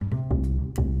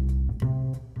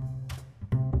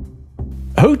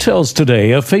Hotels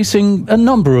today are facing a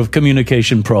number of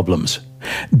communication problems.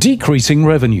 Decreasing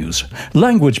revenues,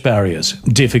 language barriers,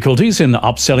 difficulties in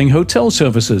upselling hotel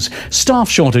services, staff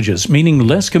shortages meaning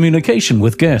less communication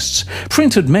with guests,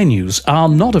 printed menus are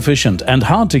not efficient and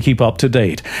hard to keep up to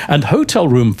date, and hotel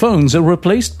room phones are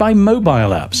replaced by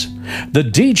mobile apps. The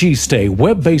DG Stay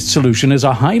web-based solution is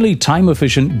a highly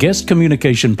time-efficient guest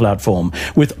communication platform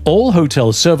with all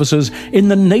hotel services in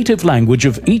the native language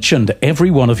of each and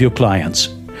every one of your clients.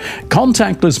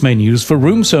 Contactless menus for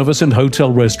room service and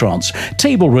hotel restaurants,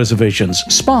 table reservations,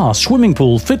 spa, swimming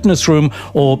pool, fitness room,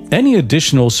 or any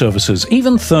additional services,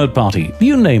 even third-party,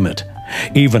 you name it.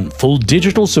 Even full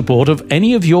digital support of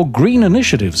any of your green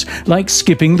initiatives, like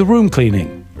skipping the room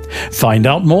cleaning. Find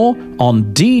out more on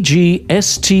dgstay.com.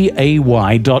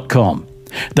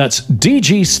 That's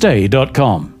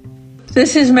dgstay.com.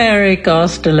 This is Mary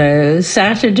Costello,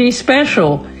 Saturday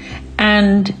Special,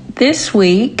 and this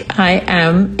week I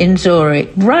am in Zurich,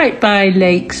 right by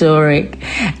Lake Zurich,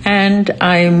 and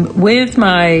I'm with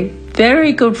my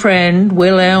very good friend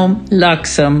Wilhelm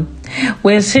Luxem.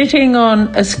 We're sitting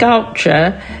on a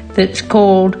sculpture that's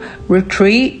called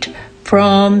Retreat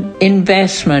from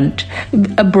Investment,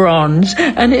 a bronze,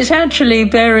 and it's actually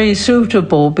very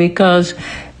suitable because,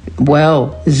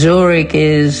 well, Zurich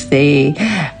is the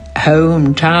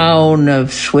hometown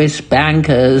of Swiss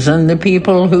bankers, and the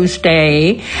people who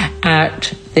stay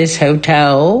at this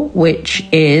hotel, which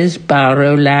is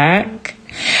Baro Lac,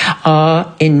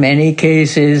 are in many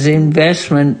cases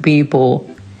investment people.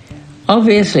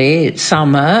 Obviously, it's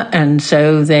summer, and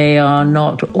so they are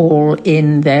not all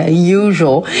in their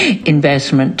usual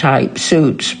investment-type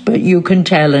suits, but you can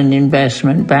tell an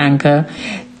investment banker.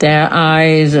 Their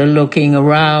eyes are looking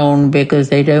around because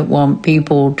they don't want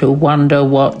people to wonder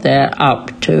what they're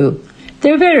up to.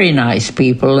 They're very nice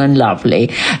people and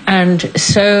lovely, and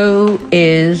so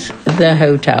is the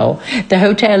hotel. The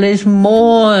hotel is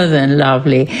more than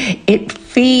lovely. It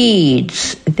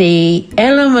feeds the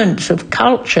elements of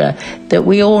culture that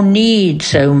we all need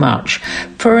so much.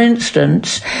 For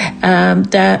instance,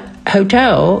 the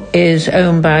hotel is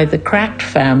owned by the Kracht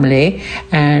family,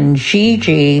 and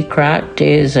Gigi Kracht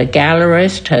is a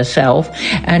gallerist herself,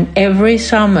 and every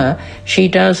summer she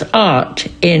does art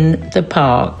in the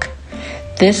park.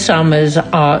 This summer's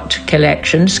art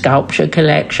collection, sculpture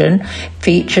collection,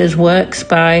 features works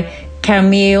by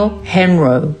Camille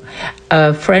Henrot,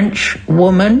 a French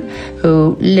woman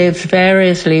who lives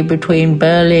variously between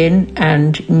Berlin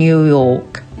and New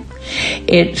York.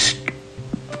 It's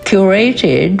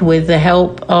curated with the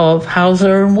help of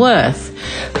Hauser and Wirth,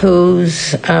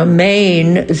 whose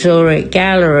main Zurich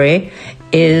gallery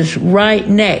is right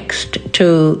next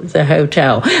to the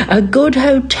hotel. A good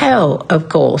hotel, of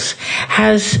course,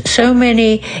 has so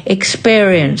many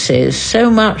experiences, so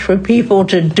much for people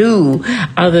to do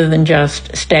other than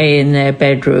just stay in their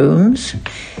bedrooms.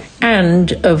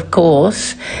 And, of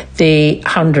course, the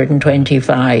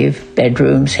 125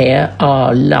 bedrooms here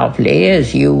are lovely,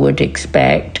 as you would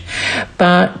expect.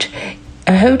 But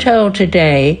a hotel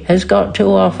today has got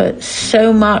to offer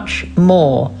so much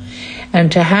more. And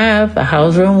to have a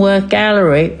Hauser and Wirth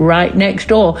gallery right next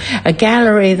door, a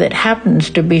gallery that happens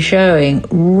to be showing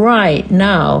right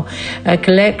now a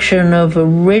collection of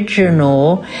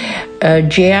original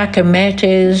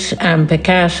Giacomettis and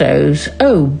Picassos.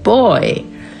 Oh boy,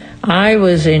 I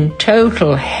was in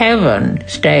total heaven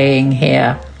staying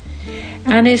here.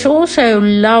 And it's also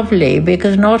lovely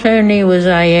because not only was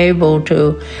I able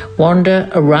to wander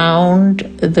around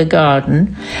the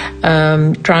garden,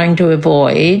 trying to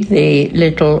avoid the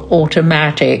little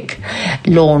automatic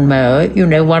lawnmower, you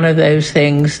know, one of those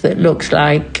things that looks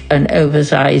like an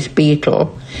oversized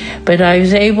beetle, but I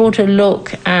was able to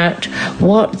look at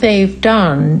what they've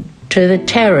done to the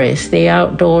terrace, the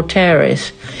outdoor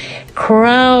terrace,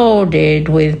 crowded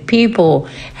with people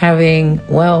having,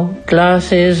 well,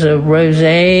 glasses of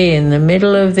rosé in the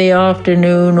middle of the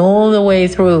afternoon all the way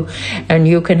through, and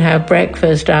you can have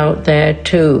breakfast out there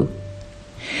too.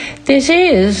 This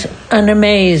is an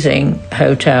amazing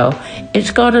hotel.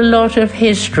 It's got a lot of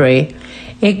history.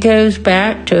 It goes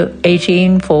back to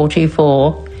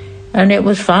 1844, and it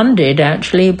was funded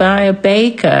actually by a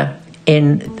baker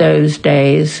in those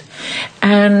days.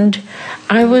 And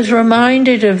I was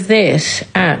reminded of this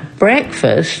at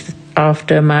breakfast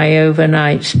after my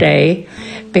overnight stay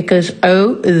because,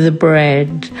 oh, the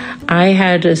bread. I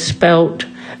had a spelt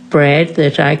bread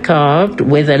that I carved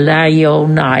with a Laguiole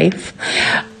knife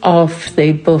off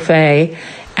the buffet,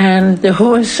 and there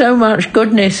was so much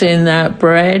goodness in that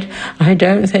bread. I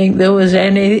don't think there was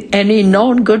any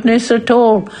non-goodness at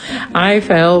all. I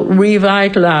felt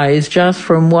revitalized just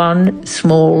from one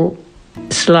small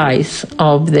slice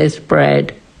of this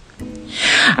bread.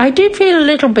 I did feel a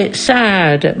little bit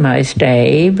sad at my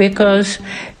stay because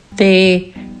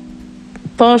the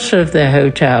boss of the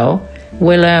hotel,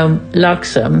 Wilhelm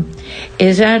Luxem,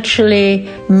 is actually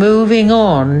moving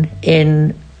on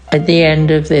at the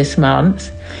end of this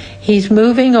month. He's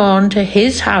moving on to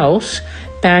his house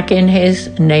back in his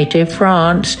native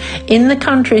France, in the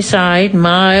countryside,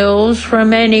 miles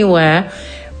from anywhere,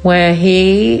 where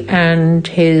he and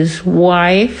his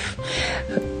wife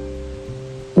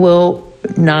will,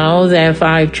 now their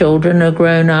 5 children are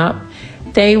grown up,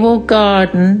 they will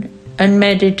garden and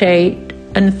meditate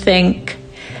and think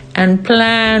and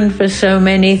plan for so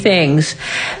many things.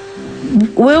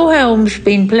 Wilhelm's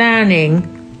been planning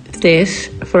this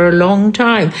for a long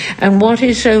time, and what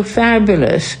is so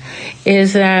fabulous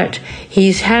is that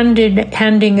he's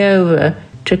handing over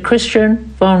to Christian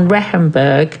von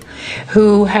Rechenberg,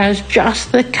 who has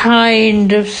just the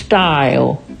kind of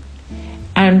style,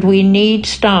 and we need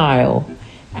style,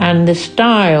 and the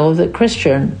style that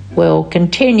Christian will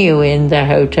continue in the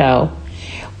hotel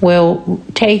will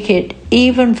take it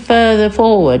even further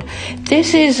forward.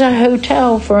 This is a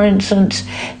hotel, for instance,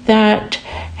 that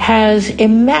has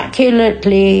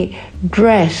immaculately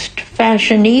dressed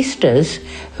fashionistas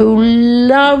who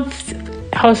love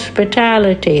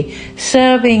hospitality,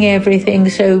 serving everything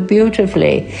so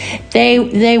beautifully.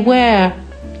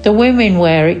 The women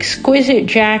wear exquisite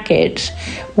jackets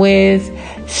with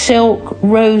silk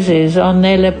roses on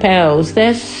their lapels.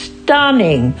 They're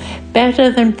stunning,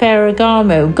 better than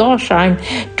Ferragamo. Gosh, I'm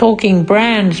talking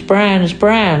brands.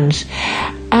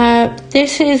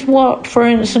 This is what, for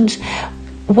instance,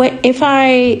 if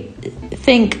I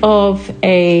think of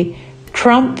a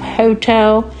Trump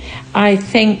hotel, I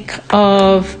think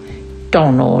of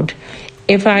Donald.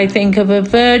 If I think of a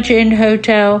Virgin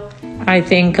hotel, I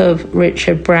think of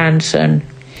Richard Branson.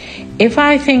 If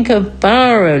I think of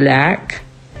Bar-o-Lac,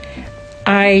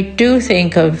 I do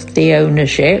think of the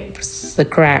ownership, the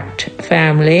Cracked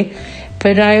family,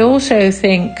 but I also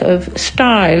think of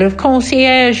style, of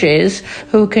concierges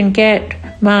who can get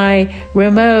my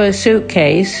Rimowa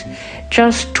suitcase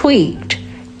just tweaked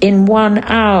in 1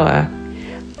 hour,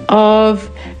 of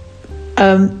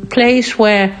a place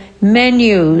where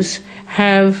menus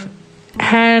have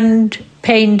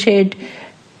hand-painted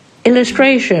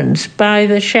illustrations by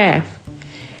the chef,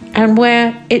 and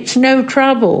where it's no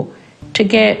trouble to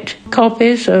get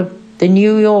copies of the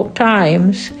New York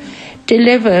Times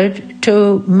delivered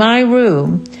to my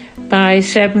room by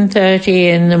 7:30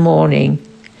 in the morning.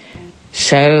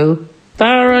 So,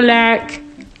 Bar-o-Lac,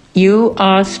 you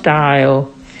are style.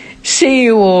 See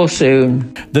you all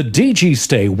soon. The DG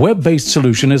Stay web-based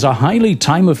solution is a highly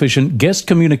time-efficient guest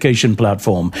communication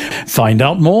platform. Find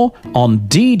out more on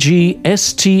dgstay.com.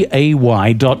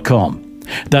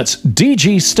 That's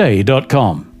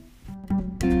dgstay.com.